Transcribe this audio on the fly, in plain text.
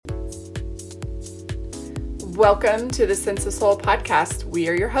Welcome to the Sense of Soul podcast. We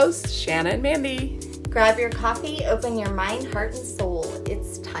are your hosts, Shanna and Mandy. Grab your coffee, open your mind, heart, and soul.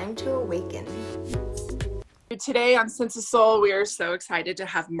 It's time to awaken. Today on Sense of Soul, we are so excited to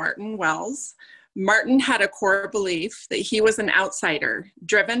have Martin Wells. Martin had a core belief that he was an outsider.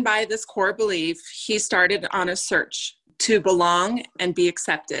 Driven by this core belief, he started on a search to belong and be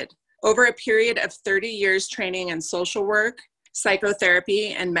accepted. Over a period of 30 years training in social work,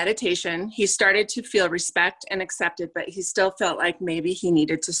 psychotherapy, and meditation, he started to feel respect and accepted, but he still felt like maybe he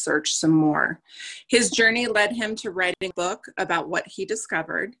needed to search some more. His journey led him to writing a book about what he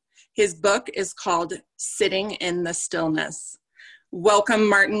discovered. His book is called Sitting in the Stillness. Welcome,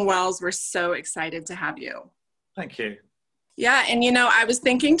 Martin Wells. We're so excited to have you. Thank you. Yeah, and I was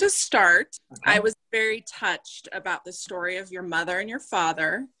thinking to start, I was very touched about the story of your mother and your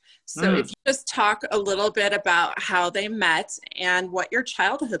father. So if you just talk a little bit about how they met and what your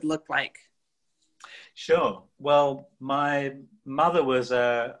childhood looked like. Sure. Well, my mother was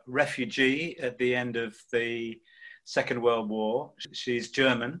a refugee at the end of the Second World War. She's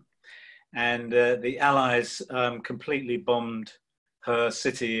German, and the Allies completely bombed her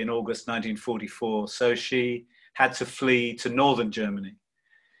city in August 1944. So she had to flee to northern Germany.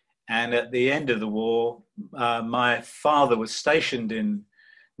 And at the end of the war, my father was stationed in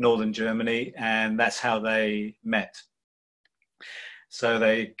northern Germany, and that's how they met. So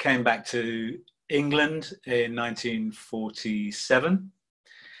they came back to England in 1947.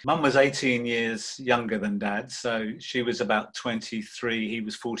 Mum was 18 years younger than Dad, so she was about 23, he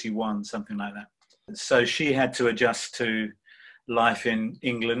was 41, something like that. So she had to adjust to life in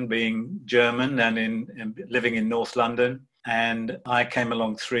England, being German and living in North London. And I came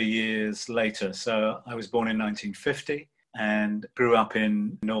along 3 years later. So I was born in 1950 and grew up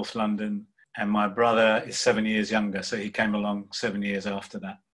in North London. And my brother is 7 years younger, so he came along 7 years after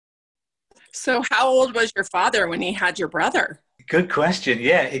that. So how old was your father when he had your brother? Good question.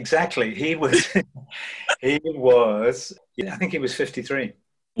 Yeah, exactly. He was, I think he was 53.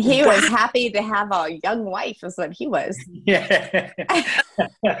 He was happy to have a young wife, is what he was. Yeah.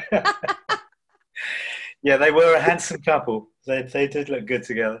 Yeah, they were a handsome couple. They did look good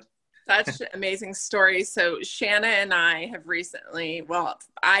together. Such an amazing story. So Shanna and I have recently,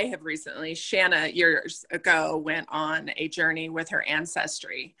 Shanna years ago went on a journey with her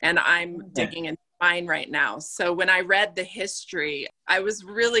ancestry, and I'm digging into mine right now. So when I read the history, I was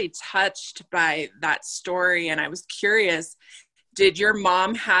really touched by that story, and I was curious, did your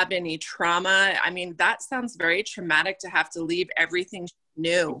mom have any trauma? I mean, that sounds very traumatic to have to leave everything she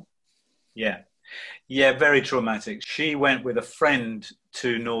knew. Yeah, very traumatic. She went with a friend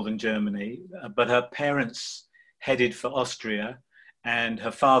to northern Germany, but her parents headed for Austria, and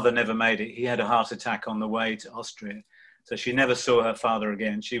her father never made it. He had a heart attack on the way to Austria. So she never saw her father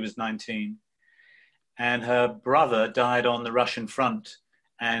again. She was 19. And her brother died on the Russian front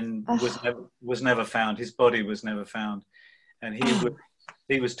and was never found. His body was never found. And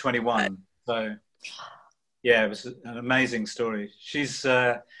he was 21. So yeah, it was an amazing story. She's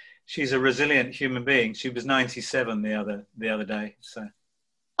a resilient human being. She was 97 the other day. So.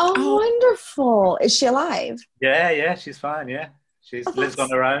 Oh, wonderful! Is she alive? Yeah, she's fine. Yeah, she lives on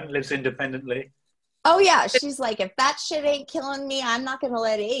her own, lives independently. Oh yeah, she's like, if that shit ain't killing me, I'm not gonna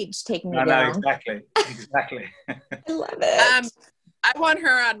let age take me down. No, exactly. I love it. I want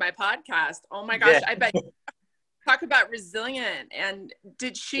her on my podcast. Oh my gosh, yeah. I bet. Talk about resilient. And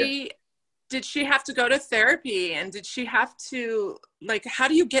did she have to go to therapy, and did she have to, like, how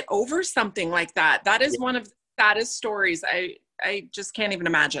do you get over something like that? That is one of the saddest stories. I just can't even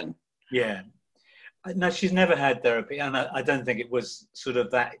imagine. Yeah. No, she's never had therapy, and I don't think it was sort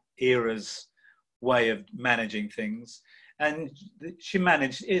of that era's way of managing things. And she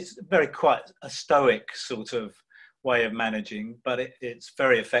managed, it's quite a stoic sort of way of managing, but it's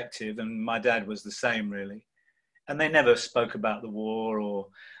very effective. And my dad was the same, really. And they never spoke about the war,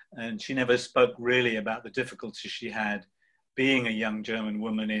 and she never spoke really about the difficulties she had being a young German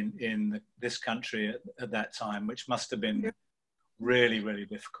woman in this country at that time, which must have been really, really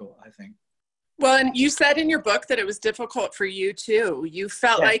difficult, I think. Well, and you said in your book that it was difficult for you too. You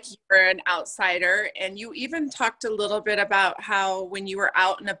felt like you were an outsider, and you even talked a little bit about how when you were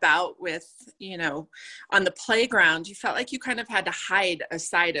out and about with, on the playground, you felt like you kind of had to hide a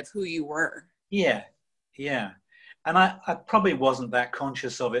side of who you were. Yeah. And I probably wasn't that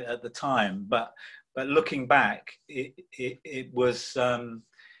conscious of it at the time, but looking back, it was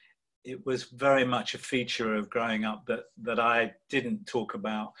very much a feature of growing up that I didn't talk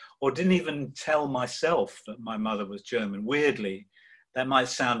about, or didn't even tell myself that my mother was German. Weirdly, that might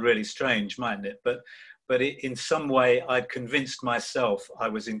sound really strange, mightn't it? But in some way, I'd convinced myself I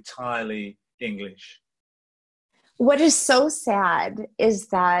was entirely English. What is so sad is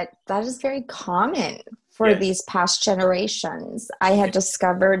that that is very common for Yes. these past generations. I had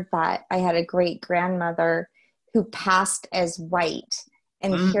discovered that I had a great grandmother who passed as white.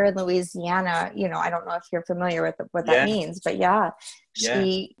 And here in Louisiana, you know, I don't know if you're familiar with what that means, but yeah,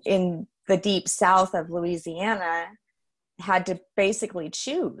 she in the deep south of Louisiana had to basically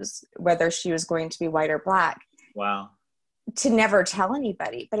choose whether she was going to be white or black. Wow. To never tell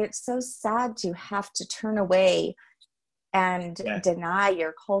anybody. But it's so sad to have to turn away and deny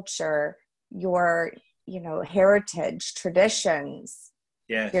your culture, your, you know, heritage, traditions,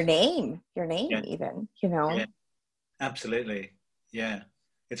 your name even, you know. Yeah. Absolutely. Yeah.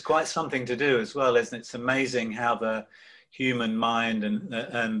 It's quite something to do as well, isn't it? It's amazing how the human mind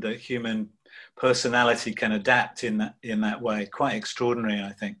and the human personality can adapt in that way. Quite extraordinary,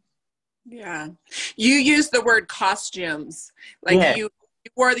 I think. Yeah. You use the word costumes. Like you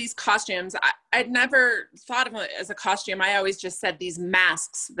wore these costumes. I'd never thought of it as a costume. I always just said these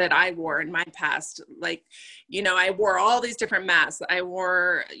masks that I wore in my past. Like, you know, I wore all these different masks. I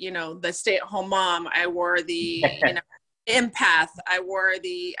wore, you know, the stay-at-home mom. I wore the, you know, empath. I wore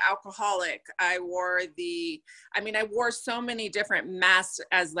the alcoholic. I wore so many different masks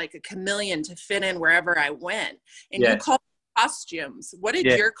as like a chameleon to fit in wherever I went. And you call them costumes. What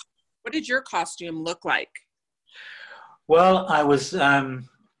did your costume look like? Well, I was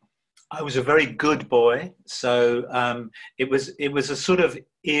a very good boy, so it was a sort of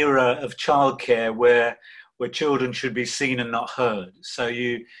era of childcare where children should be seen and not heard. So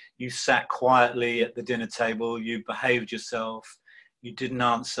you sat quietly at the dinner table, you behaved yourself, you didn't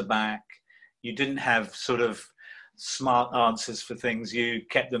answer back, you didn't have sort of smart answers for things, you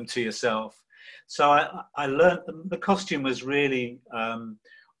kept them to yourself. So I learned the costume was really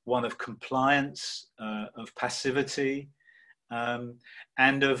one of compliance, of passivity,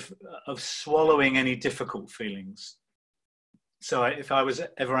 and of swallowing any difficult feelings. So if I was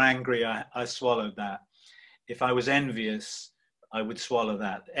ever angry, I swallowed that. If I was envious, I would swallow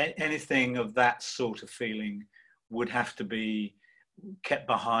that. Anything of that sort of feeling would have to be kept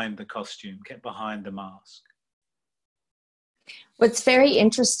behind the costume, kept behind the mask. What's very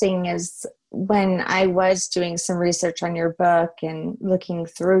interesting is when I was doing some research on your book and looking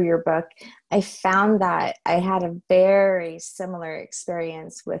through your book, I found that I had a very similar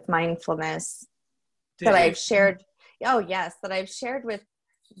experience with mindfulness that I've shared. Oh, yes, that I've shared with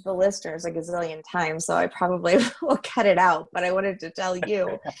the listeners a gazillion times. So I probably will cut it out, but I wanted to tell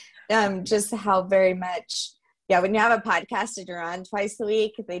you just how very much, when you have a podcast and you're on twice a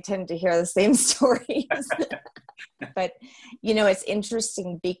week, they tend to hear the same stories. But, you know, it's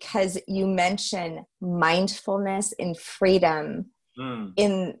interesting because you mention mindfulness and freedom.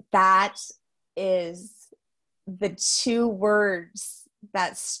 And that is the two words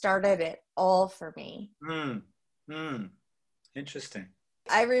that started it all for me. Interesting.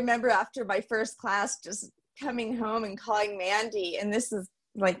 I remember after my first class just coming home and calling Mandy, and this is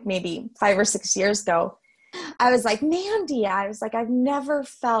like maybe 5 or 6 years ago. I was like, Mandy, I've never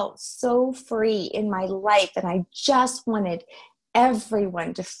felt so free in my life. And I just wanted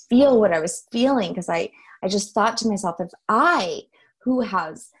everyone to feel what I was feeling. Because I just thought to myself, if I, who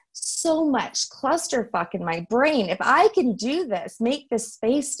has so much clusterfuck in my brain, if I can do this, make this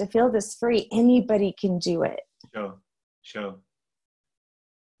space to feel this free, anybody can do it. Sure.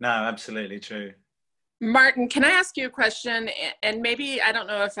 No, absolutely true. Martin, can I ask you a question? And maybe, I don't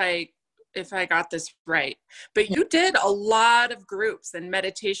know if I got this right, but you did a lot of groups and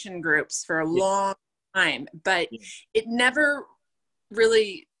meditation groups for a long time, but it never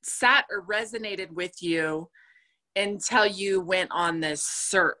really sat or resonated with you until you went on this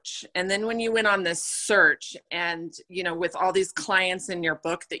search. And then when you went on this search and, you know, with all these clients in your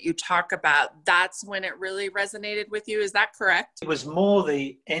book that you talk about, that's when it really resonated with you. Is that correct? It was more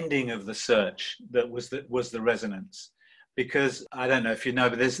the ending of the search that was the resonance. Because I don't know if you know,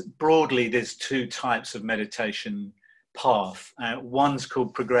 but there's two types of meditation path. One's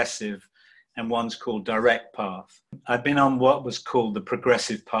called progressive and one's called direct path. I've been on what was called the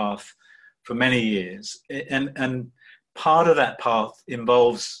progressive path for many years. And part of that path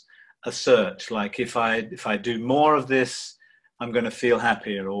involves a search. Like if I do more of this, I'm going to feel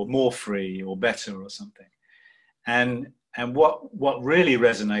happier or more free or better or something. And what really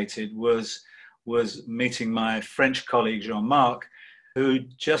resonated was meeting my French colleague Jean-Marc, who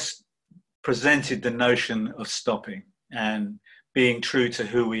just presented the notion of stopping and being true to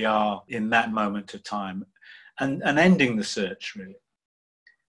who we are in that moment of time and ending the search, really.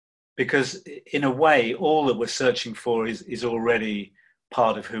 Because in a way, all that we're searching for is already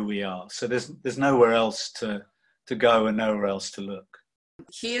part of who we are. So there's nowhere else to go and nowhere else to look.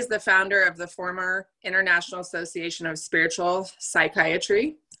 He is the founder of the former International Association of Spiritual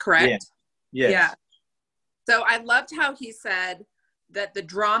Psychiatry, correct? Yeah. Yes. Yeah. So I loved how he said that the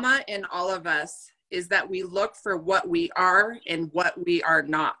drama in all of us is that we look for what we are and what we are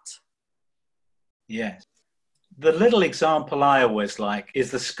not. Yes. The little example I always like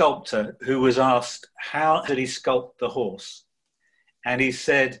is the sculptor who was asked, how did he sculpt the horse? And he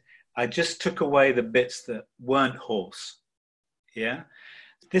said, I just took away the bits that weren't horse. Yeah.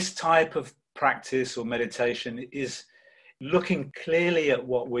 This type of practice or meditation is looking clearly at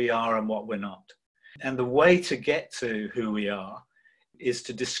what we are and what we're not. And the way to get to who we are is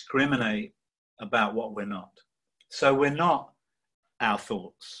to discriminate about what we're not. So we're not our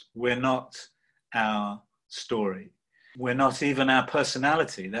thoughts. We're not our story. We're not even our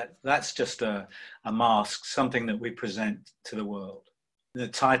personality. That's just a mask, something that we present to the world. The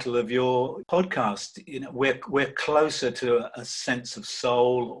title of your podcast, we're closer to a sense of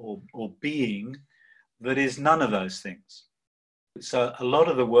soul or being that is none of those things. So a lot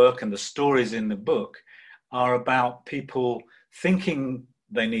of the work and the stories in the book are about people thinking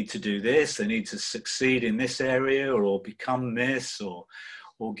they need to do this, they need to succeed in this area or become this or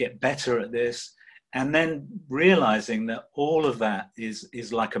get better at this. And then realizing that all of that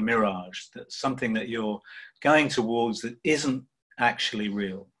is like a mirage, that's something that you're going towards that isn't actually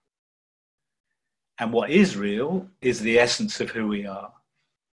real. And what is real is the essence of who we are.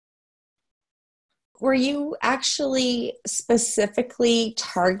 Were you actually specifically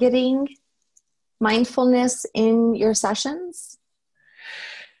targeting mindfulness in your sessions?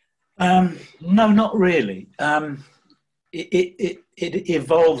 No, not really. It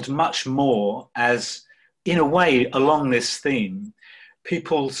evolved much more as, in a way, along this theme,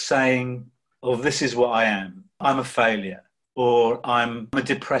 people saying, oh, this is what I am. I'm a failure, or I'm a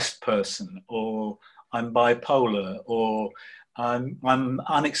depressed person, or I'm bipolar, or I'm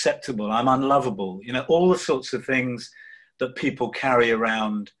unacceptable, I'm unlovable. All the sorts of things that people carry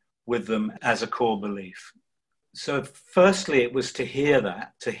around with them as a core belief. So firstly, it was to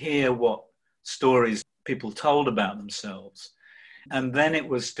hear what stories people told about themselves. And then it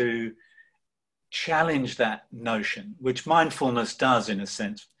was to challenge that notion, which mindfulness does in a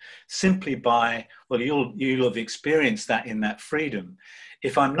sense, simply by, well, you'll have experienced that in that freedom.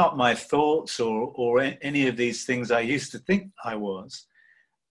 If I'm not my thoughts or any of these things I used to think I was,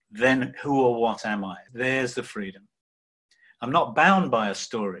 then who or what am I? There's the freedom. I'm not bound by a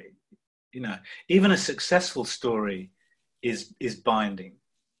story. Even a successful story is binding.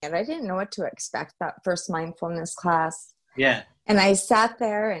 And I didn't know what to expect that first mindfulness class. Yeah. And I sat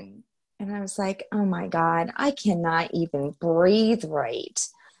there and I was like, oh my God, I cannot even breathe right.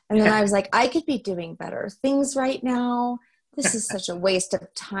 And then I was like, I could be doing better things right now. This is such a waste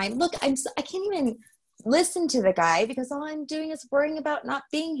of time. Look, I can't even listen to the guy because all I'm doing is worrying about not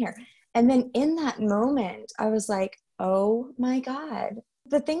being here. And then in that moment, I was like, oh my God.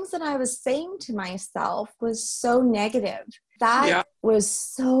 The things that I was saying to myself was so negative. That was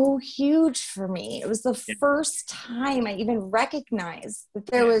so huge for me. It was the first time I even recognized that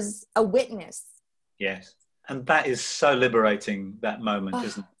there was a witness. Yes. And that is so liberating, that moment,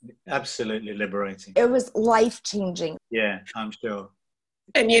 isn't it? Absolutely liberating. It was life-changing. Yeah, I'm sure.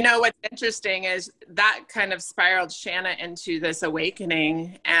 And what's interesting is that kind of spiraled Shanna into this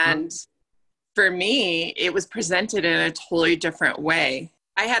awakening. And for me, it was presented in a totally different way.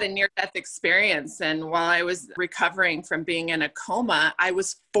 I had a near-death experience, and while I was recovering from being in a coma, I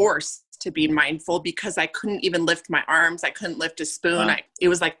was forced to be mindful because I couldn't even lift my arms. I couldn't lift a spoon. Wow. It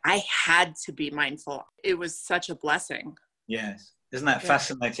was like I had to be mindful. It was such a blessing. Yes. Isn't that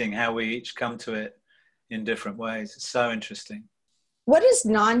fascinating how we each come to it in different ways? It's so interesting. What is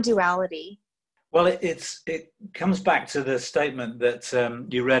non-duality? Well, it comes back to the statement that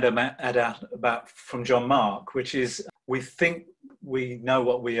you read about from John Mark, which is we think we know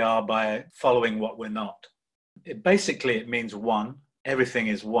what we are by following what we're not. It means one. Everything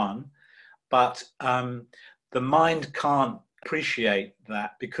is one. But the mind can't appreciate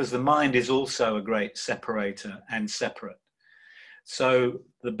that because the mind is also a great separator and separate. So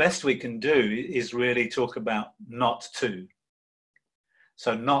the best we can do is really talk about not two.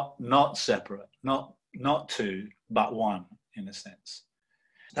 So not separate, not two, but one, in a sense.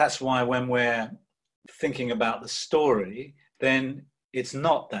 That's why when we're thinking about the story, then it's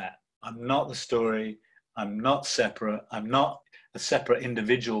not that. I'm not the story. I'm not separate. I'm not a separate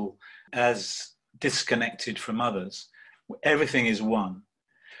individual as disconnected from others. Everything is one.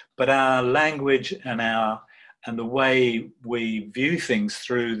 But our language and the way we view things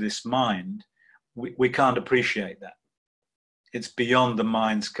through this mind, we can't appreciate that. It's beyond the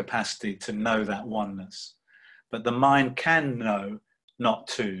mind's capacity to know that oneness. But the mind can know not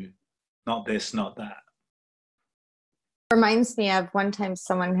to, not this, not that. Reminds me of one time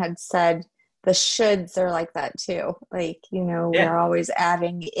someone had said the shoulds are like that too. Like, you know, Yeah. we're always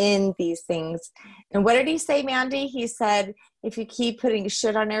adding in these things. And what did he say, Mandy? He said, if you keep putting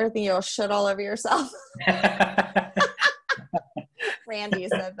should on everything, you'll should all over yourself. Randy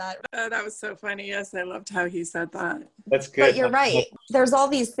said that. Oh, that was so funny. Yes, I loved how he said that. That's good. But you're right. There's all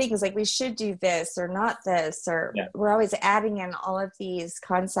these things like we should do this or not this, or Yeah. we're always adding in all of these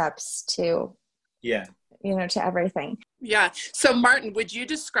concepts to, Yeah. you know, to everything. Yeah. So, Martin, would you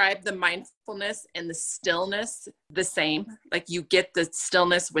describe the mindfulness and the stillness the same? Like you get the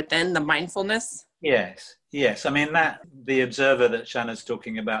stillness within the mindfulness? Yes. Yes. I mean, that the observer that Shanna's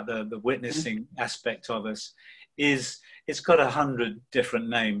talking about, the witnessing aspect of us, it's got 100 different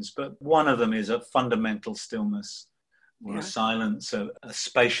names, but one of them is a fundamental stillness or a silence, a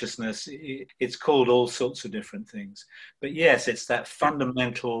spaciousness. It's called all sorts of different things. But yes, it's that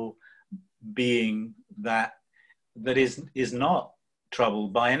fundamental being that is not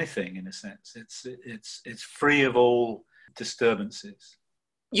troubled by anything, in a sense. It's free of all disturbances.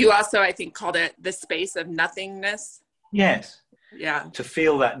 You also, I think, called it the space of nothingness. Yes. Yeah. To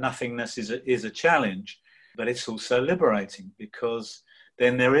feel that nothingness is a challenge, but it's also liberating, because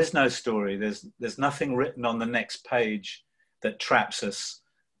then there is no story. There's nothing written on the next page that traps us.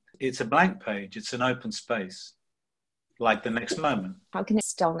 It's a blank page. It's an open space, like the next moment. How can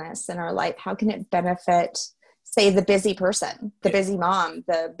stillness in our life, how can it benefit, say, the busy person, the busy mom,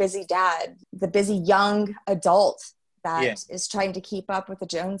 the busy dad, the busy young adult that is trying to keep up with the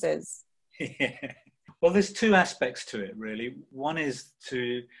Joneses? Yeah. Well, there's two aspects to it, really. One is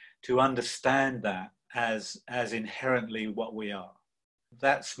to understand that as inherently what we are.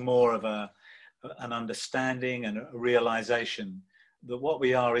 That's more of an understanding and a realization that what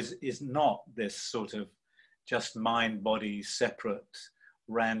we are is not this sort of just mind-body separate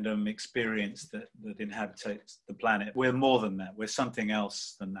random experience that inhabits the planet. We're more than that. We're something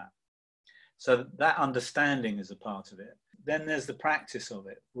else than that. So that understanding is a part of it. Then there's the practice of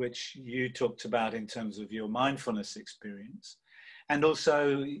it, which you talked about in terms of your mindfulness experience. And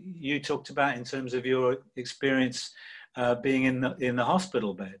also you talked about in terms of your experience being in the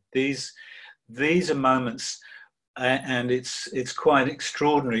hospital bed. These are moments, and it's quite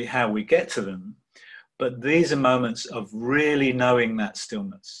extraordinary how we get to them. But these are moments of really knowing that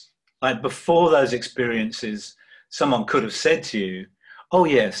stillness. Like before those experiences, someone could have said to you, "Oh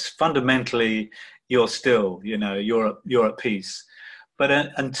yes, fundamentally you're still, you know, you're at peace." But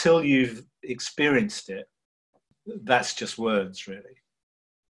until you've experienced it, that's just words, really.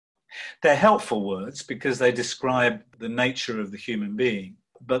 They're helpful words because they describe the nature of the human being,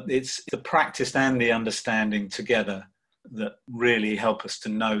 but it's the practice and the understanding together that really help us to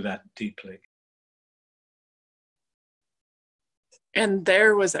know that deeply. And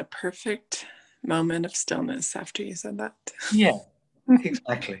there was a perfect moment of stillness after you said that. Yeah,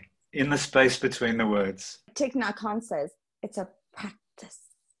 exactly. In the space between the words. Thich Nhat Hanh says, it's a practice.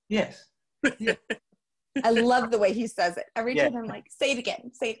 Yes. I love the way he says it. Every time I'm like, say it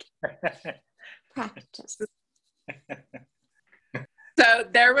again, say it again. Practice. So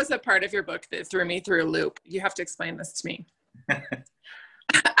there was a part of your book that threw me through a loop. You have to explain this to me.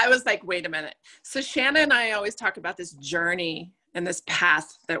 I was like, wait a minute. So Shanna and I always talk about this journey and this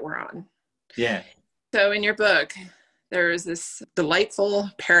path that we're on. Yeah. So in your book, there is this delightful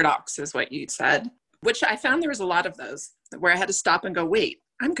paradox, is what you said, which I found there was a lot of those where I had to stop and go, wait,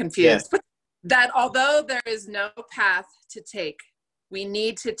 I'm confused. Yeah. That although there is no path to take, we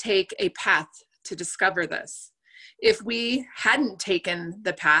need to take a path to discover this. If we hadn't taken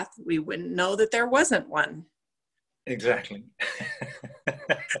the path, we wouldn't know that there wasn't one. Exactly.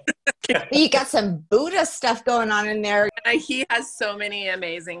 You got some Buddha stuff going on in there. He has so many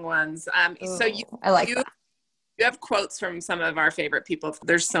amazing ones. So I like that. You have quotes from some of our favorite people.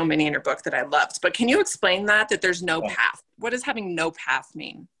 There's so many in your book that I loved. But can you explain that there's no path? What does having no path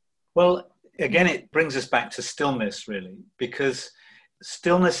mean? Well, again, it brings us back to stillness, really, because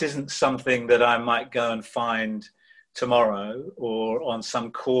stillness isn't something that I might go and find tomorrow or on some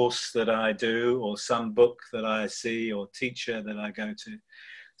course that I do or some book that I see or teacher that I go to.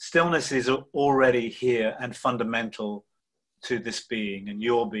 Stillness is already here and fundamental to this being and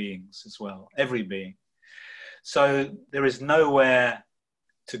your beings as well, every being. So there is nowhere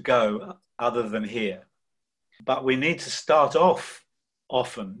to go other than here. But we need to start off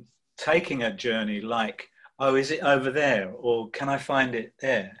often taking a journey like, oh, is it over there? Or can I find it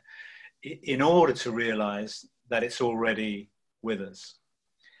there? In order to realize that it's already with us.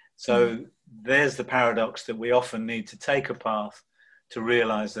 So there's the paradox that we often need to take a path to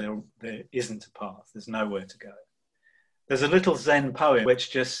realize there isn't a path. There's nowhere to go. There's a little Zen poem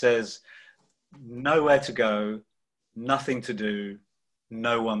which just says, nowhere to go, nothing to do,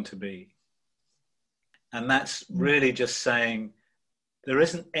 no one to be. And that's really just saying there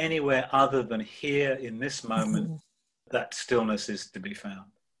isn't anywhere other than here in this moment that stillness is to be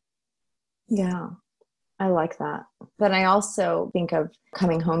found. Yeah, I like that. But I also think of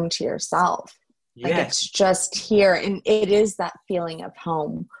coming home to yourself. Like it's just here. And it is that feeling of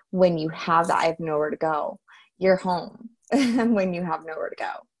home when you have that. I have nowhere to go. You're home when you have nowhere to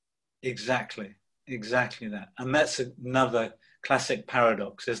go. Exactly that. And that's another classic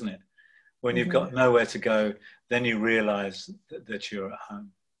paradox, isn't it? When you've got nowhere to go, then you realize that you're at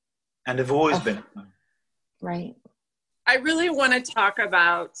home and have always been at home. Right. I really want to talk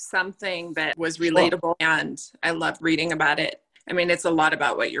about something that was relatable, and I love reading about it. I mean, it's a lot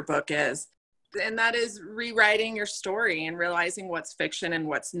about what your book is, and that is rewriting your story and realizing what's fiction and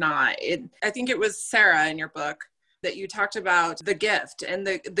what's not. I think it was Sarah in your book that you talked about the gift, and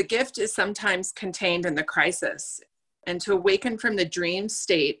the gift is sometimes contained in the crisis, and to awaken from the dream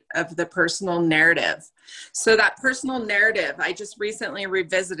state of the personal narrative. So that personal narrative, I just recently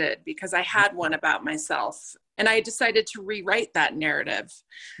revisited because I had one about myself, and I decided to rewrite that narrative.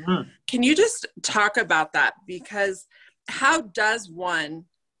 Can you just talk about that? Because how does one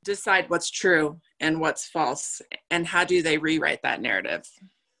decide what's true and what's false, and how do they rewrite that narrative?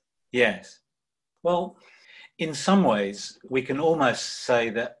 Yes. Well, in some ways, we can almost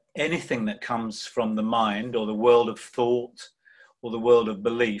say that anything that comes from the mind or the world of thought or the world of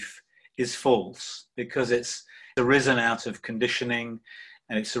belief is false, because it's arisen out of conditioning,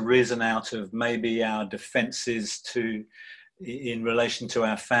 and it's arisen out of maybe our defenses in relation to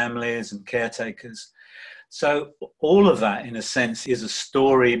our families and caretakers. So all of that, in a sense, is a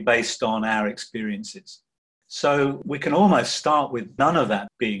story based on our experiences. So we can almost start with none of that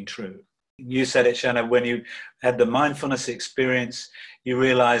being true. You said it, Shanna, when you had the mindfulness experience, you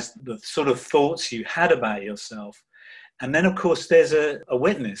realized the sort of thoughts you had about yourself. And then, of course, there's a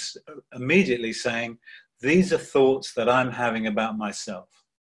witness immediately saying, these are thoughts that I'm having about myself.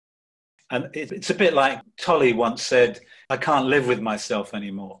 And it's a bit like Tolle once said, I can't live with myself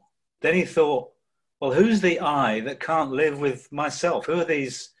anymore. Then he thought, well, who's the I that can't live with myself? Who are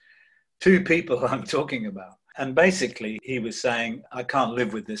these two people I'm talking about? And basically, he was saying, I can't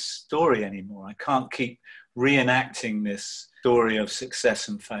live with this story anymore. I can't keep reenacting this story of success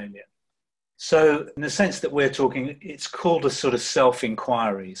and failure. So in the sense that we're talking, it's called a sort of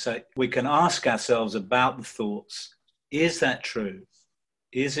self-inquiry. So we can ask ourselves about the thoughts. Is that true?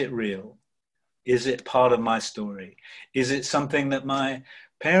 Is it real? Is it part of my story? Is it something that my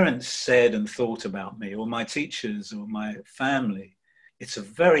parents said and thought about me, or my teachers, or my family? It's a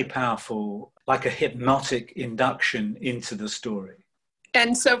very powerful, like a hypnotic induction into the story.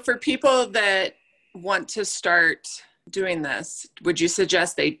 And so for people that want to start doing this, would you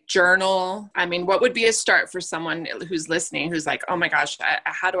suggest they journal? I mean, what would be a start for someone who's listening, who's like, oh my gosh,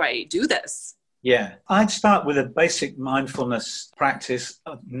 how do I do this? Yeah, I'd start with a basic mindfulness practice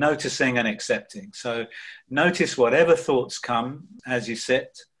of noticing and accepting. So notice whatever thoughts come as you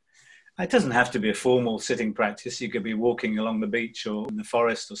sit. It doesn't have to be a formal sitting practice. You could be walking along the beach or in the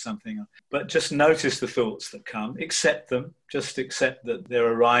forest or something. But just notice the thoughts that come. Accept them. Just accept that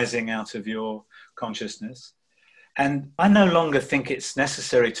they're arising out of your consciousness. And I no longer think it's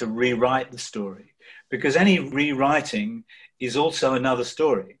necessary to rewrite the story, because any rewriting is also another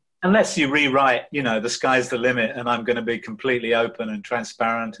story. Unless you rewrite, the sky's the limit and I'm going to be completely open and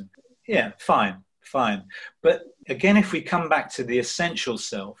transparent. And yeah, fine. But again, if we come back to the essential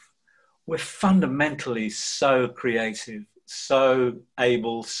self, we're fundamentally so creative, so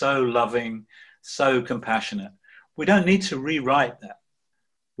able, so loving, so compassionate. We don't need to rewrite that.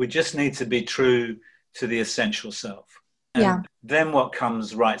 We just need to be true to the essential self. And then what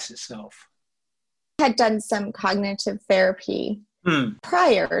comes writes itself. I had done some cognitive therapy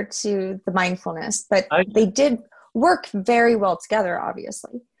prior to the mindfulness, but they did work very well together,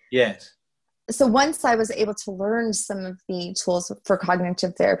 obviously. Yes. So once I was able to learn some of the tools for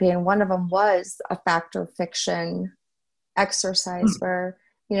cognitive therapy, and one of them was a fact or fiction exercise where,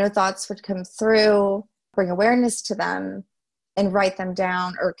 thoughts would come through, bring awareness to them, and write them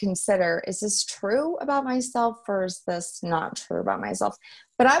down or consider, is this true about myself or is this not true about myself?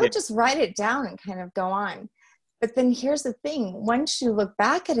 But I would just write it down and kind of go on. But then here's the thing. Once you look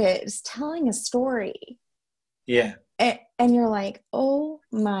back at it, it's telling a story. Yeah. And you're like, oh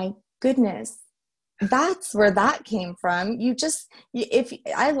my goodness, that's where that came from.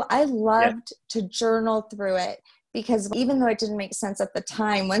 I loved to journal through it, because even though it didn't make sense at the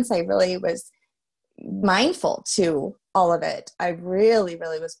time, once I really was mindful to all of it, I really,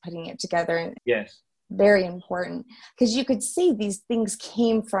 really was putting it together. And yes. very important, because you could see these things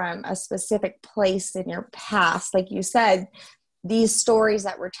came from a specific place in your past. Like you said, these stories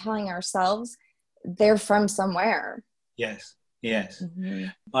that we're telling ourselves, they're from somewhere. Yes, yes. Mm-hmm.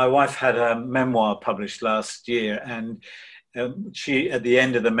 My wife had a memoir published last year, and she, at the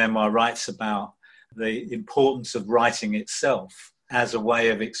end of the memoir, writes about the importance of writing itself as a way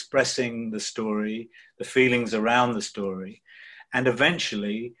of expressing the story, the feelings around the story, and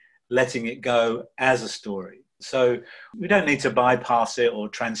eventually letting it go as a story. So we don't need to bypass it or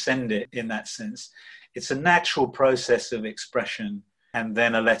transcend it in that sense. It's a natural process of expression and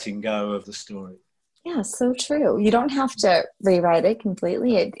then a letting go of the story. Yeah, so true. You don't have to rewrite it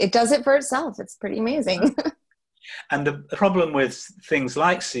completely. It does it for itself. It's pretty amazing. And the problem with things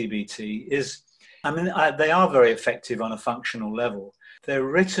like CBT is, I mean, they are very effective on a functional level. They're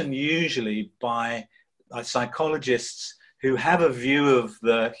written usually by psychologists who have a view of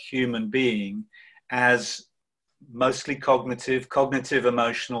the human being as mostly cognitive,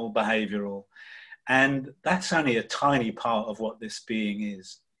 emotional, behavioral. And that's only a tiny part of what this being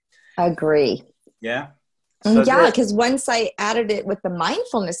is. Agree. Yeah? So yeah, because once I added it with the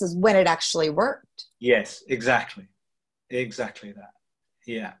mindfulness is when it actually worked. Yes, exactly. Exactly that.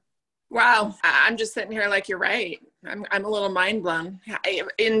 Yeah. Wow. I'm just sitting here like, you're right. I'm a little mind blown.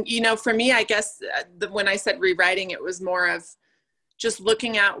 And, you know, for me, I guess when I said rewriting, it was more of just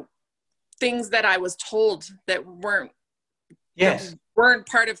looking at things that I was told that weren't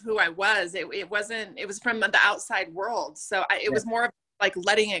part of who I was. It was from the outside world. So it was more of like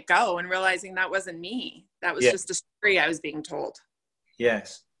letting it go and realizing that wasn't me. That was just a story I was being told.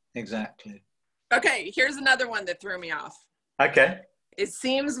 Yes, exactly. Okay, here's another one that threw me off. Okay. It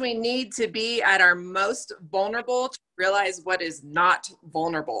seems we need to be at our most vulnerable to realize what is not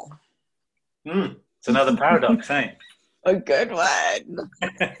vulnerable. It's another paradox, eh? A good one.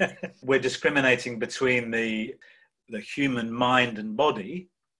 We're discriminating between the human mind and body,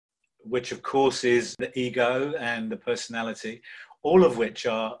 which of course is the ego and the personality, all of which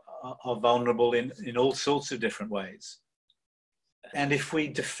are vulnerable in all sorts of different ways. And if we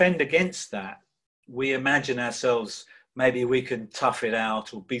defend against that, we imagine ourselves, maybe we can tough it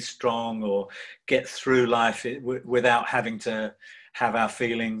out or be strong or get through life without having to have our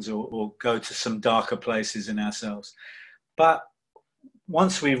feelings or go to some darker places in ourselves. But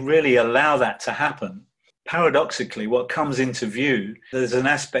once we really allow that to happen, paradoxically, what comes into view, there's an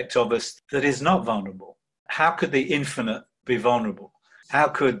aspect of us that is not vulnerable. How could the infinite be vulnerable? How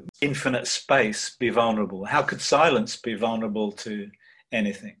could infinite space be vulnerable? How could silence be vulnerable to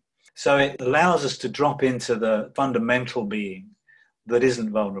anything? So it allows us to drop into the fundamental being that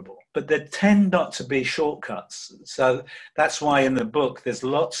isn't vulnerable. But there tend not to be shortcuts. So that's why in the book there's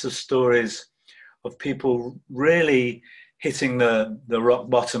lots of stories of people really hitting the rock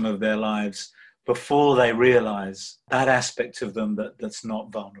bottom of their lives before they realize that aspect of them that's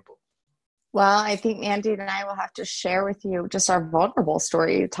not vulnerable. Well, I think Mandy and I will have to share with you just our vulnerable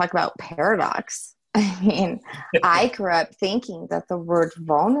story. Talk about paradox. I mean, I grew up thinking that the word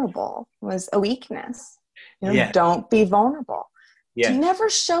vulnerable was a weakness. Don't be vulnerable. To never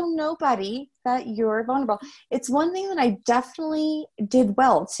show nobody that you're vulnerable. It's one thing that I definitely did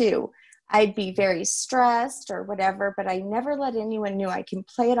well too. I'd be very stressed or whatever, but I never let anyone know. I can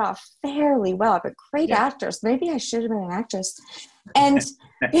play it off fairly well. I'm a great actress. Maybe I should have been an actress. And,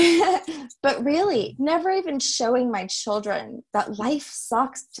 but really never even showing my children that life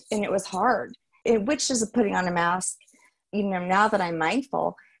sucks and it was hard, which is putting on a mask. You know, now that I'm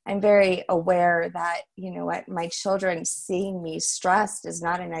mindful, I'm very aware that, you know what, my children seeing me stressed is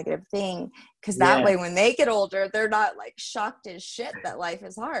not a negative thing, because that way when they get older, they're not like shocked as shit that life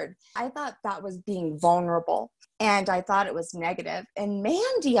is hard. I thought that was being vulnerable, and I thought it was negative. And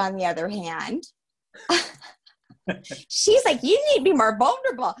Mandy, on the other hand, she's like, you need to be more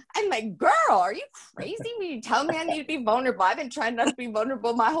vulnerable. I'm like, girl, are you crazy when you tell me I need to be vulnerable? I've been trying not to be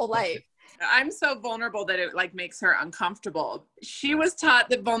vulnerable my whole life. I'm so vulnerable that it like makes her uncomfortable. She was taught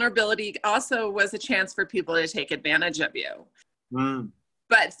that vulnerability also was a chance for people to take advantage of you.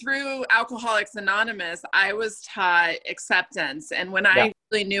 But through Alcoholics Anonymous, I was taught acceptance. And when I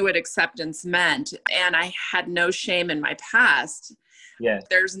really knew what acceptance meant, and I had no shame in my past,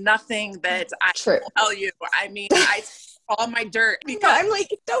 there's nothing that I can tell you. I mean, I all my dirt. Because I'm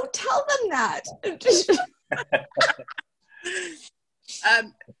like, don't tell them that.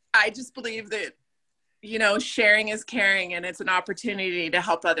 I just believe that, you know, sharing is caring, and it's an opportunity to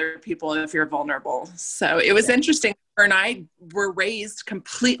help other people if you're vulnerable. So it was interesting. Her and I were raised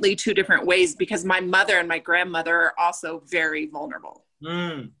completely two different ways, because my mother and my grandmother are also very vulnerable.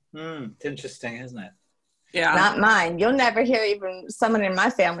 It's interesting, isn't it? Yeah. Not mine. You'll never hear even someone in my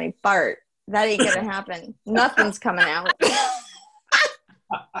family fart. That ain't gonna happen. Nothing's coming out.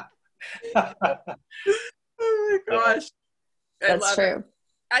 Oh my gosh. That's true.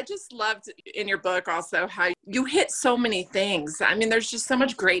 I just loved in your book also how you hit so many things. I mean, there's just so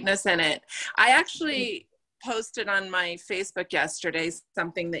much greatness in it. I actually posted on my Facebook yesterday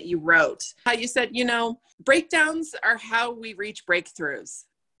something that you wrote. How you said, breakdowns are how we reach breakthroughs.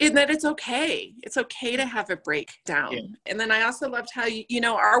 And that it's okay. It's okay to have a breakdown. Yeah. And then I also loved how,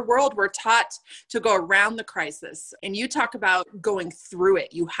 our world, we're taught to go around the crisis. And you talk about going through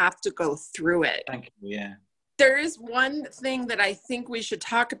it. You have to go through it. Thank you. Yeah. There is one thing that I think we should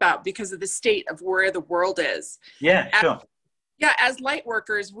talk about because of the state of where the world is. Yeah, sure. As light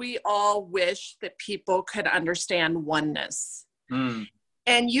workers, we all wish that people could understand oneness. Mm.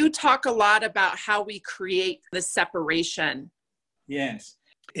 And you talk a lot about how we create the separation. Yes.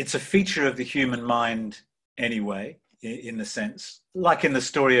 It's a feature of the human mind anyway, in the sense, like in the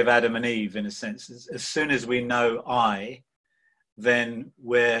story of Adam and Eve, in a sense. As soon as we know I, then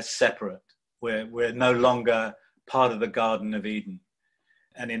we're separate. We're no longer part of the Garden of Eden.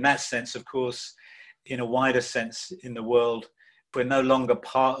 And in that sense, of course, in a wider sense in the world, if we're no longer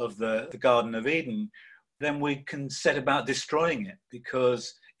part of the Garden of Eden, then we can set about destroying it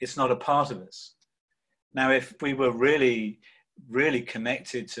because it's not a part of us. Now, if we were really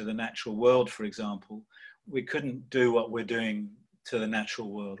connected to the natural world, for example, we couldn't do what we're doing to the natural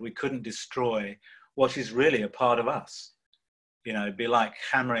world. We couldn't destroy what is really a part of us. It'd be like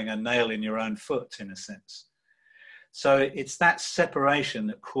hammering a nail in your own foot, in a sense. So it's that separation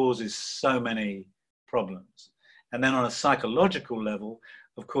that causes so many problems. And then on a psychological level,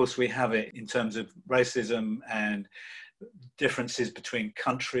 of course, we have it in terms of racism and differences between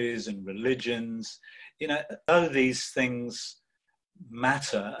countries and religions. All these things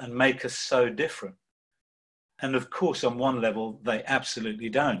matter and make us so different. And of course, on one level, they absolutely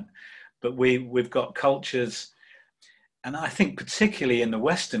don't. But we've got cultures, and I think particularly in the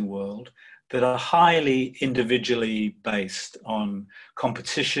Western world, that are highly individually based on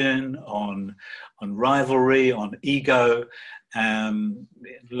competition, on rivalry, on ego.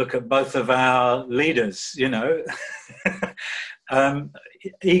 Look at both of our leaders,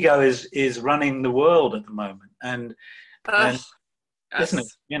 ego is running the world at the moment. And isn't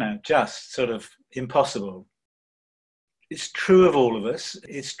it, just sort of impossible. It's true of all of us.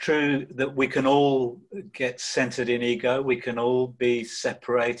 It's true that we can all get centered in ego. We can all be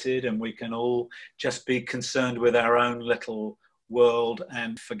separated and we can all just be concerned with our own little world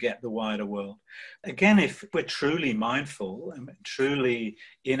and forget the wider world. Again, if we're truly mindful and truly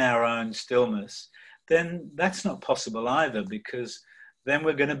in our own stillness, then that's not possible either, because then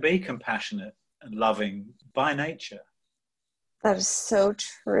we're going to be compassionate and loving by nature. That is so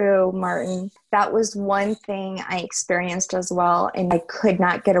true, Martin. That was one thing I experienced as well, and I could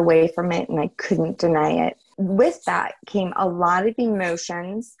not get away from it, and I couldn't deny it. With that came a lot of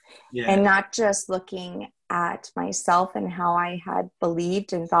emotions, and not just looking at myself and how I had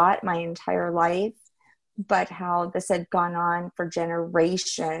believed and thought my entire life, but how this had gone on for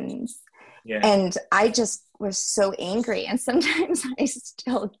generations. Yeah. And I just was so angry, and sometimes I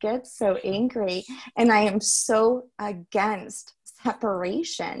still get so angry, and I am so against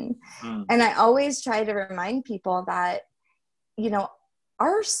separation. And I always try to remind people that,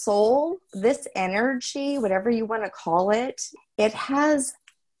 our soul, this energy, whatever you want to call it, it has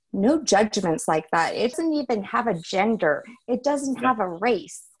no judgments like that. It doesn't even have a gender. It doesn't have a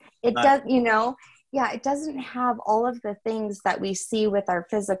race. It does, it doesn't have all of the things that we see with our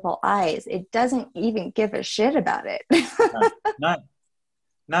physical eyes. It doesn't even give a shit about it. No.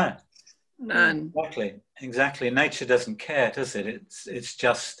 None. Exactly. Nature doesn't care, does it? It's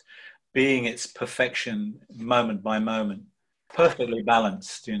just being its perfection moment by moment. Perfectly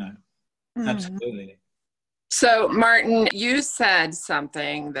balanced, Absolutely. So, Martin, you said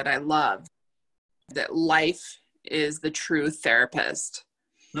something that I love, that life is the true therapist.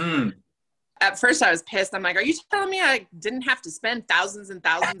 At first I was pissed. I'm like, are you telling me I didn't have to spend thousands and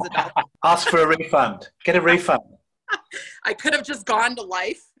thousands of dollars? Ask for a refund. Get a refund. I could have just gone to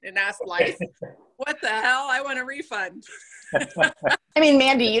life and asked life, what the hell? I want a refund. I mean,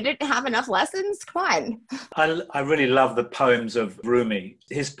 Mandy, you didn't have enough lessons? Come on. I really love the poems of Rumi.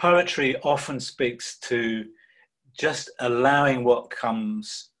 His poetry often speaks to just allowing what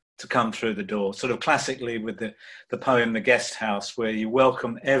comes to come through the door, sort of classically with the poem The Guest House, where you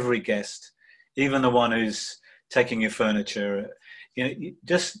welcome every guest, even the one who's taking your furniture. You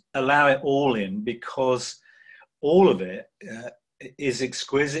just allow it all in, because all of it is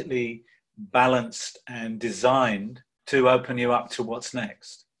exquisitely balanced and designed to open you up to what's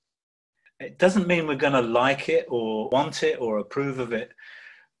next. It doesn't mean we're going to like it or want it or approve of it,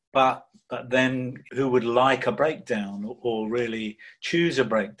 But then who would like a breakdown or really choose a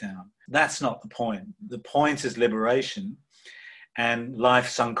breakdown? That's not the point. The point is liberation, and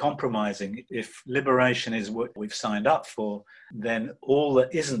life's uncompromising. If liberation is what we've signed up for, then all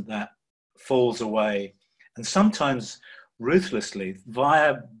that isn't that falls away, and sometimes ruthlessly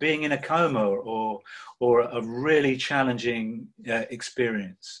via being in a coma or a really challenging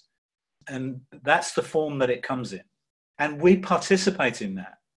experience. And that's the form that it comes in. And we participate in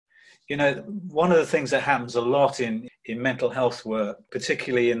that. You know, one of the things that happens a lot in mental health work,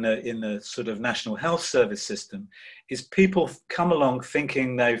 particularly in the sort of National Health Service system, is people come along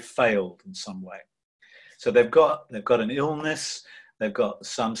thinking they've failed in some way. So they've got an illness, they've got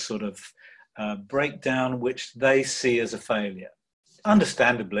some sort of breakdown which they see as a failure.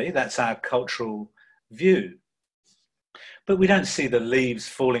 Understandably, that's our cultural view. But we don't see the leaves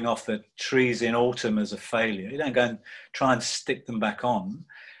falling off the trees in autumn as a failure. You don't go and try and stick them back on.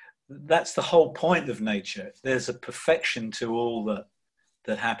 That's the whole point of nature. There's a perfection to all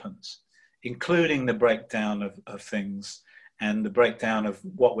that happens, including the breakdown of things and the breakdown of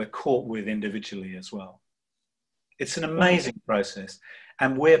what we're caught with individually as well. It's an amazing process,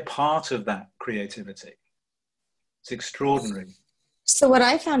 and we're part of that creativity. It's extraordinary. So what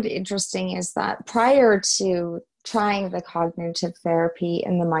I found interesting is that prior to trying the cognitive therapy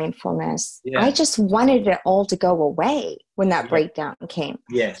and the mindfulness, I just wanted it all to go away when that breakdown came.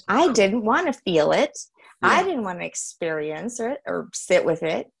 Yes. I didn't want to feel it. I didn't want to experience it or sit with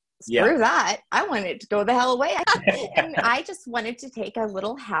it. Screw that. I wanted it to go the hell away. And I just wanted to take a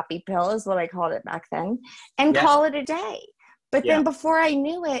little happy pill, is what I called it back then, and call it a day. But then before I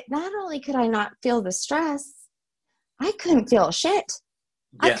knew it, not only could I not feel the stress, I couldn't feel shit.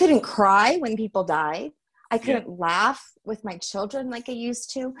 I couldn't cry when people died. I couldn't laugh with my children like I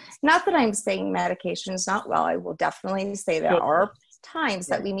used to. Not that I'm saying medication is not well. I will definitely say there are times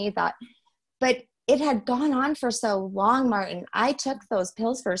that we need that. But it had gone on for so long, Martin. I took those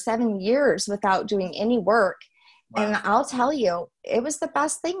pills for 7 years without doing any work. Wow. And I'll tell you, it was the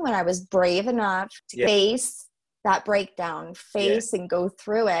best thing when I was brave enough to face that breakdown, and go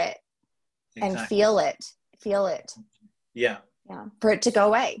through it and feel it. Yeah. For it to go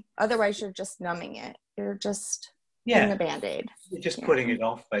away. Otherwise, you're just numbing it. You're just putting a Band-Aid. You're just putting it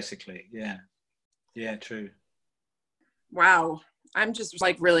off, basically. Yeah, true. Wow. I'm just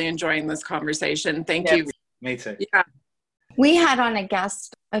like really enjoying this conversation. Thank you. Me too. Yeah. We had on a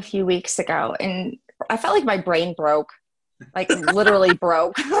guest a few weeks ago, and I felt like my brain broke, like literally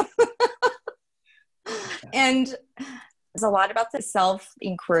broke. And there's a lot about the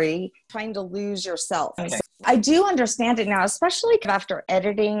self-inquiry, trying to lose yourself. Okay. I do understand it now, especially after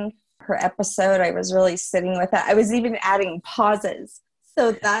editing her episode. I was really sitting with it. I was even adding pauses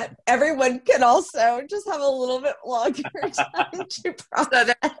so that everyone could also just have a little bit longer time to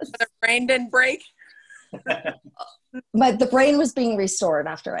process. So the brain didn't break? But the brain was being restored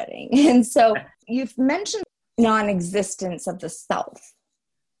after editing. And so you've mentioned non-existence of the self.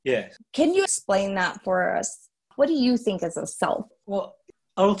 Yes. Can you explain that for us? What do you think is a self? Well,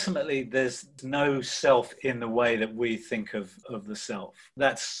 ultimately, there's no self in the way that we think of the self.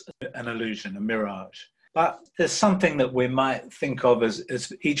 That's an illusion, a mirage. But there's something that we might think of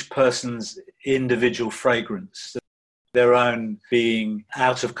as each person's individual fragrance, their own being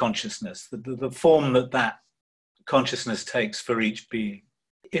out of consciousness, the form that consciousness takes for each being.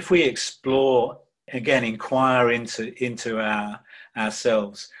 If we explore, again, inquire into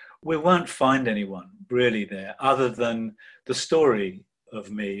ourselves, we won't find anyone really there other than the story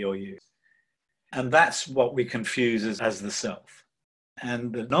of me or you. And that's what we confuse as the self.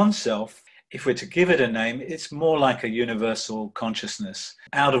 And the non-self, if we're to give it a name, it's more like a universal consciousness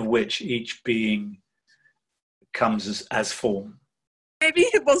out of which each being comes as form. Maybe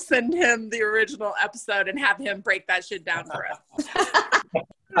we'll send him the original episode and have him break that shit down for us.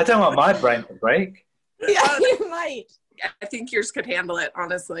 I don't want my brain to break. Yeah, you might. I think yours could handle it,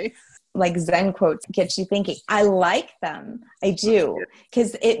 honestly. Like Zen quotes get you thinking. I like them. I do.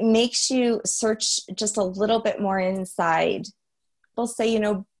 Because it makes you search just a little bit more inside. People say,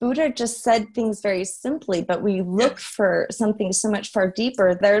 Buddha just said things very simply, but we look for something so much far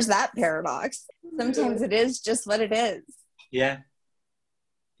deeper. There's that paradox. Sometimes it is just what it is. Yeah.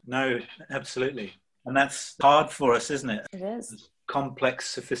 No, absolutely. And that's hard for us, isn't it? It is. As complex,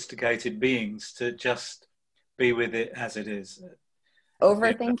 sophisticated beings to just be with it as it is.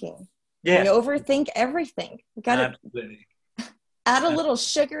 Overthinking. Yeah. We overthink everything. We got to add a little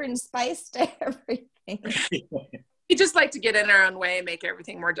sugar and spice to everything. We just like to get in our own way and make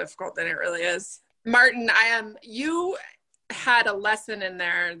everything more difficult than it really is. Martin, you had a lesson in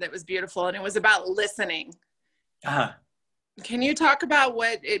there that was beautiful, and it was about listening. Uh-huh. Can you talk about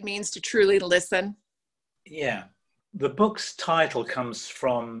what it means to truly listen? Yeah. The book's title comes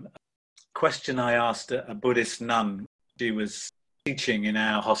from a question I asked a Buddhist nun. She was teaching in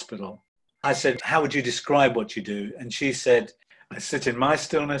our hospital. I said, how would you describe what you do? And she said, I sit in my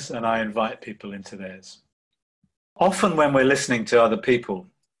stillness and I invite people into theirs. Often when we're listening to other people,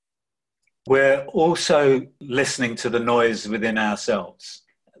 we're also listening to the noise within ourselves,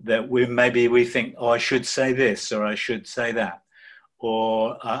 that we think, oh, I should say this, or I should say that,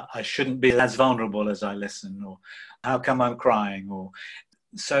 or I shouldn't be as vulnerable as I listen, or how come I'm crying? Or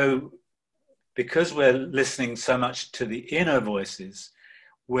so because we're listening so much to the inner voices,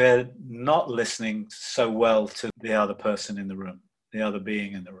 we're not listening so well to the other person in the room, the other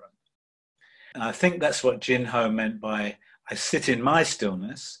being in the room. And I think that's what Jin Ho meant by, I sit in my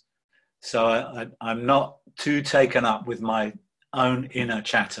stillness, so I'm not too taken up with my own inner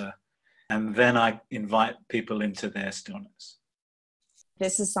chatter, and then I invite people into their stillness.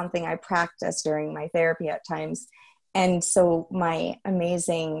 This is something I practice during my therapy at times. And so my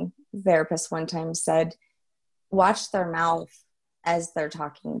amazing therapist one time said, watch their mouth as they're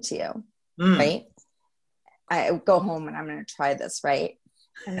talking to you, right? I go home and I'm going to try this, right?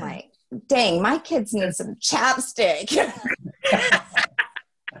 I'm like, dang, my kids need some chapstick.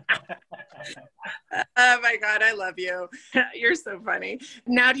 Oh my God, I love you. You're so funny.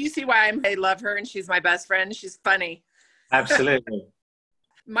 Now do you see why I love her and she's my best friend? She's funny. Absolutely.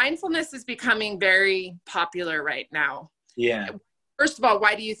 Mindfulness is becoming very popular right now. Yeah. First of all,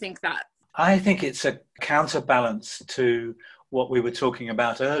 why do you think that? I think it's a counterbalance to what we were talking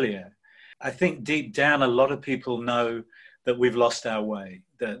about earlier. I think deep down, a lot of people know that we've lost our way,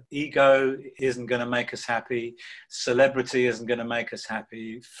 that ego isn't going to make us happy, celebrity isn't going to make us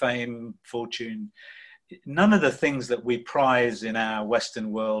happy, fame, fortune. None of the things that we prize in our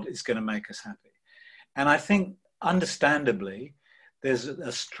Western world is going to make us happy. And I think, understandably, there's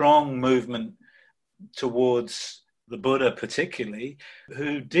a strong movement towards the Buddha particularly,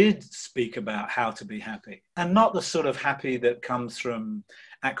 who did speak about how to be happy. And not the sort of happy that comes from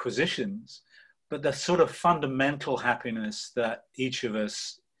acquisitions, but the sort of fundamental happiness that each of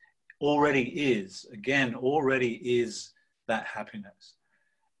us already is that happiness.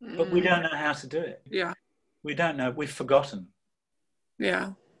 But we don't know how to do it. Yeah. We don't know. We've forgotten.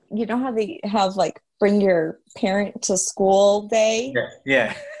 Yeah. You know how they have like bring your parent to school day?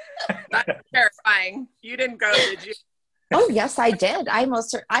 Yeah. That's terrifying. You didn't go, did you? Oh, yes, I did. I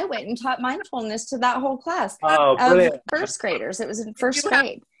went and taught mindfulness to that whole class Oh, of brilliant. first graders. It was in first You have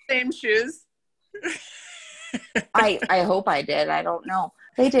grade. same shoes. I hope I did. I don't know.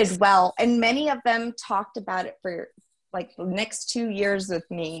 They did well. And many of them talked about it for like the next 2 years with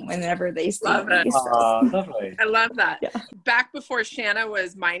me whenever they see me. Oh, lovely. I love that. Yeah. Back before Shanna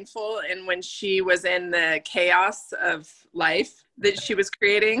was mindful and when she was in the chaos of life that she was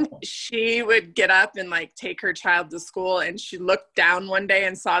creating, she would get up and like take her child to school, and she looked down one day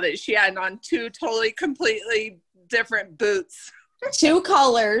and saw that she had on two totally, completely different boots. 2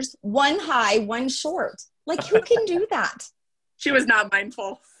 colors, one high, one short. Like, who can do that? She was not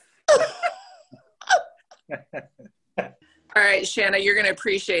mindful. All right, Shanna, you're going to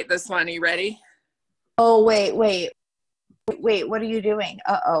appreciate this one. Are you ready? Oh, wait, what are you doing?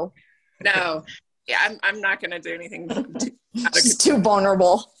 Uh-oh. No. Yeah, I'm not going to do anything. She's too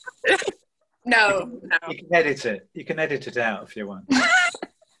vulnerable. No. You can edit it. You can edit it out if you want.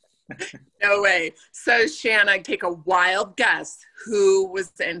 No way. So, Shanna, take a wild guess. Who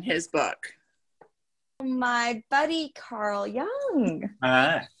was in his book? My buddy, Carl Jung.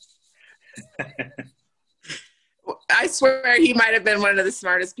 I swear he might have been one of the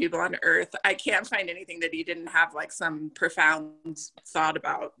smartest people on earth. I can't find anything that he didn't have like some profound thought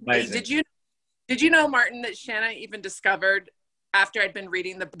about. Amazing. Did you know, Martin, that Shanna even discovered after I'd been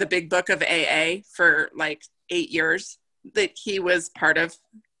reading the big book of AA for like 8 years that he was part of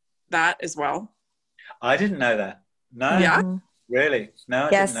that as well? I didn't know that. No. Yeah. Really? No, I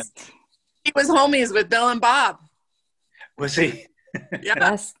Yes. didn't know. He was homies with Bill and Bob. Was he? Yeah.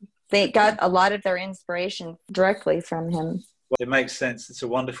 Yes. They got a lot of their inspiration directly from him. Well, it makes sense. It's a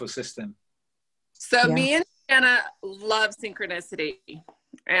wonderful system. So Yeah. me and Shanna love synchronicity.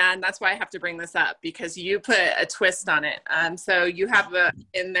 And that's why I have to bring this up, because you put a twist on it. So you have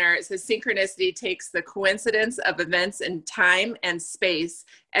in there, it says synchronicity takes the coincidence of events in time and space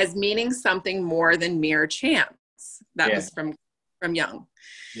as meaning something more than mere chance. That was from Jung.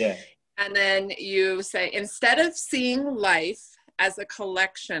 Yeah. And then you say, instead of seeing life as a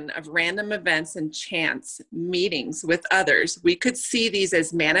collection of random events and chance meetings with others, we could see these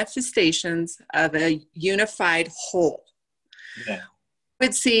as manifestations of a unified whole. Yeah.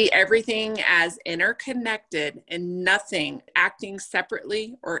 would see everything as interconnected and nothing acting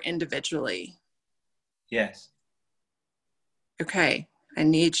separately or individually. Yes. Okay, I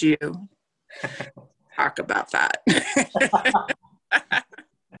need you to talk about that.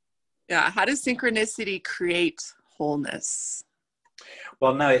 Yeah, how does synchronicity create wholeness?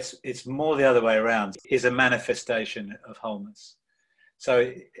 Well, no, it's more the other way around. It's a manifestation of wholeness.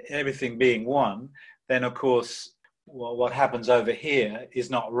 So everything being one, then of course, well, what happens over here is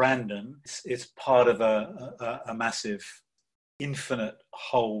not random. It's part of a massive, infinite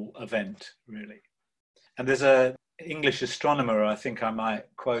whole event, really. And there's a English astronomer, I think I might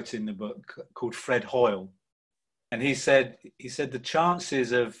quote in the book, called Fred Hoyle. And he said the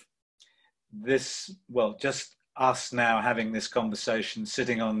chances of this, well, just us now having this conversation,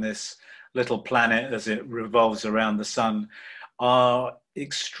 sitting on this little planet as it revolves around the sun, are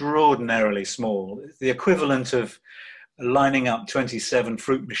extraordinarily small. The equivalent of lining up 27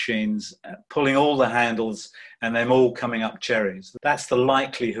 fruit machines, pulling all the handles, and them all coming up cherries. That's the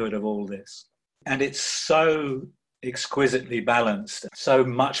likelihood of all this. And it's so exquisitely balanced, so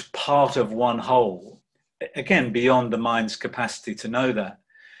much part of one whole, again, beyond the mind's capacity to know that.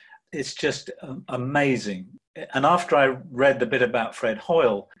 It's just amazing. And after I read the bit about Fred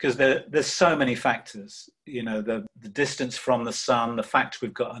Hoyle, because there's so many factors, you know, the distance from the sun, the fact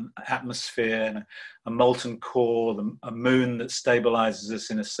we've got an atmosphere and a molten core, a moon that stabilizes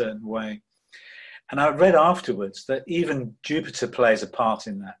us in a certain way. And I read afterwards that even Jupiter plays a part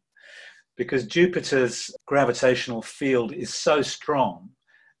in that, because Jupiter's gravitational field is so strong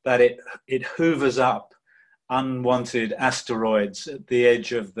that it hoovers up unwanted asteroids at the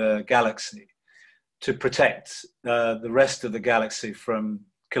edge of the galaxy to protect the rest of the galaxy from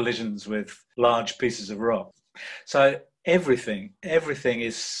collisions with large pieces of rock. So everything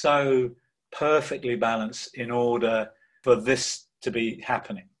is so perfectly balanced in order for this to be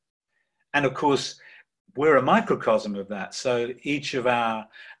happening. And of course, we're a microcosm of that. So each of our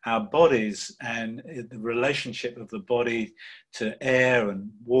bodies and the relationship of the body to air and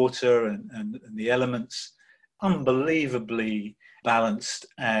water and the elements, unbelievably balanced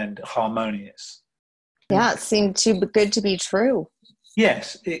and harmonious. Yeah, it seemed too good to be true.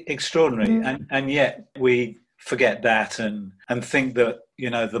 Yes, extraordinary. Mm. And yet we forget that and think that, you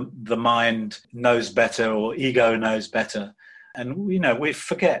know, the mind knows better or ego knows better. And, you know, we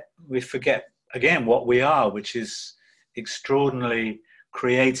forget again what we are, which is extraordinarily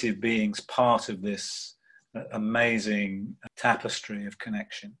creative beings, part of this amazing tapestry of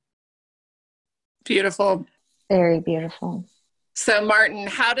connection. Beautiful. Very beautiful. So, Martin,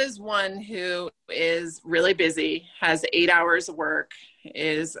 how does one who is really busy, has 8 hours of work,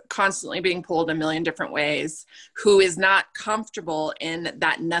 is constantly being pulled a million different ways, who is not comfortable in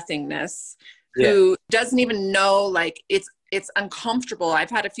that nothingness, who doesn't even know, like, it's uncomfortable. I've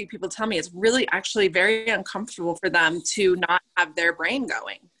had a few people tell me it's really actually very uncomfortable for them to not have their brain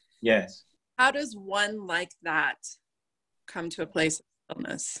going. Yes. How does one like that come to a place of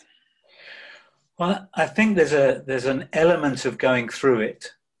stillness? Well, I think there's an element of going through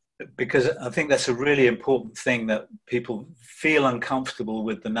it, because I think that's a really important thing, that people feel uncomfortable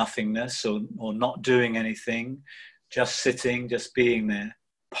with the nothingness or not doing anything, just sitting, just being there.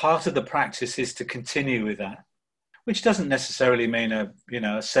 Part of the practice is to continue with that, which doesn't necessarily mean a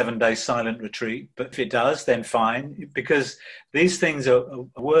 7-day silent retreat, but if it does, then fine, because these things are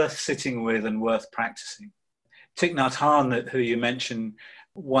worth sitting with and worth practicing. Thich Nhat Hanh, who you mentioned,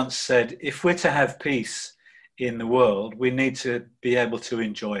 once said, if we're to have peace in the world, we need to be able to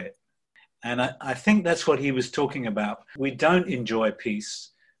enjoy it. And I think that's what he was talking about. We don't enjoy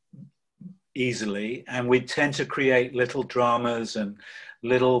peace easily, and we tend to create little dramas and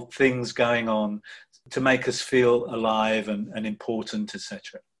little things going on to make us feel alive and important,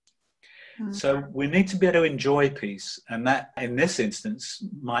 etc. Mm-hmm. So we need to be able to enjoy peace, and that in this instance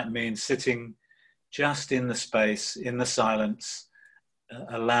might mean sitting just in the space, in the silence,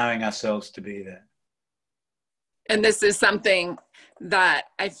 allowing ourselves to be there. And this is something that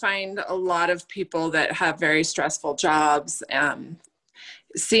I find a lot of people that have very stressful jobs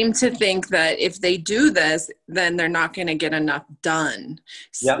seem to think that if they do this, then they're not going to get enough done.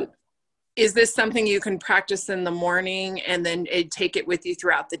 Yep. So is this something you can practice in the morning and then take it with you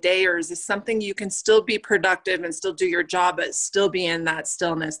throughout the day? Or is this something you can still be productive and still do your job, but still be in that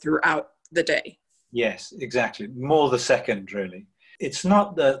stillness throughout the day? Yes, exactly. More the second, really. It's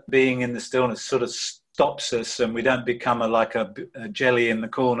not that being in the stillness sort of stops us and we don't become like a jelly in the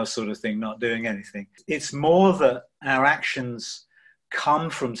corner sort of thing, not doing anything. It's more that our actions come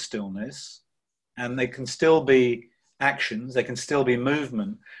from stillness, and they can still be actions, they can still be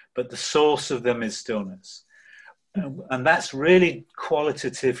movement, but the source of them is stillness. And that's really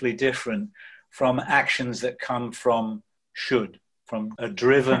qualitatively different from actions that come from should, from a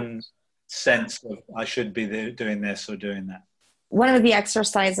driven sense of I should be doing this or doing that. One of the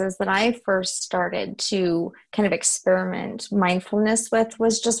exercises that I first started to kind of experiment mindfulness with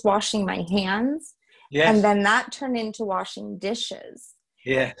was just washing my hands. Yes. And then that turned into washing dishes.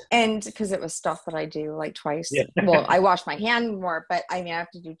 Yeah. And because it was stuff that I do like twice. Yeah. Well, I wash my hand more, but I mean, I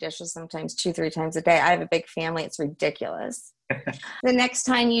have to do dishes sometimes 2-3 times a day. I have a big family. It's ridiculous. The next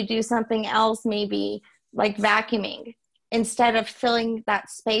time you do something else, maybe like vacuuming, instead of filling that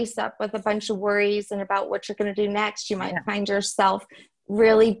space up with a bunch of worries and about what you're going to do next, you might find yourself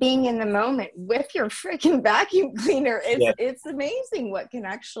really being in the moment with your freaking vacuum cleaner. It's amazing what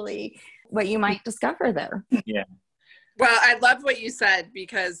you might discover there. Yeah. Well, I love what you said,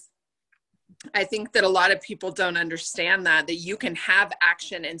 because I think that a lot of people don't understand that you can have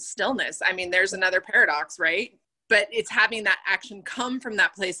action in stillness. I mean, there's another paradox, right? But it's having that action come from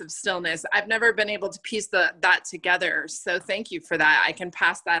that place of stillness. I've never been able to piece that together. So thank you for that. I can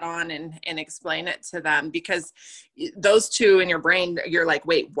pass that on and explain it to them, because those two in your brain, you're like,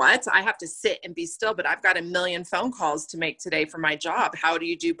 wait, what? I have to sit and be still, but I've got a million phone calls to make today for my job. How do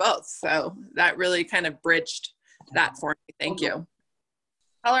you do both? So that really kind of bridged that for me. Thank you.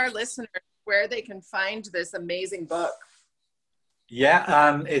 Tell our listeners where they can find this amazing book.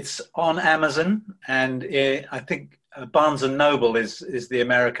 Yeah, it's on Amazon, and I think Barnes & Noble is the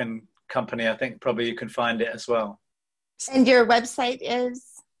American company. I think probably you can find it as well. And your website is?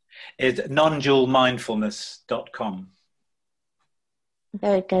 It's nondualmindfulness.com.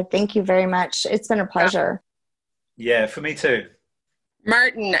 Very good. Thank you very much. It's been a pleasure. Yeah, for me too.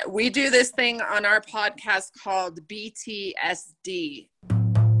 Martin, we do this thing on our podcast called BTSD.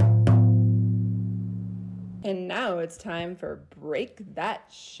 And now it's time for Break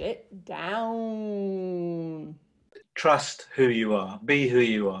That Shit Down. Trust who you are. Be who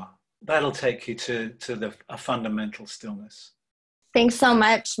you are. That'll take you to a fundamental stillness. Thanks so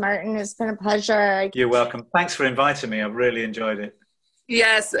much, Martin. It's been a pleasure. You're welcome. Thanks for inviting me. I've really enjoyed it.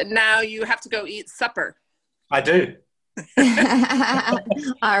 Yes, now you have to go eat supper. I do.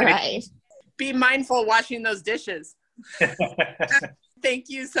 All right. Be mindful washing those dishes. Thank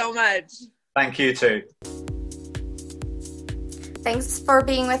you so much. Thank you too. Thanks for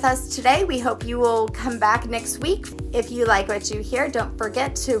being with us today. We hope you will come back next week. If you like what you hear, don't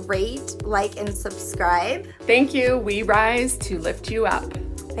forget to rate, like, and subscribe. Thank you. We rise to lift you up.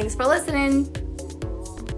 Thanks for listening.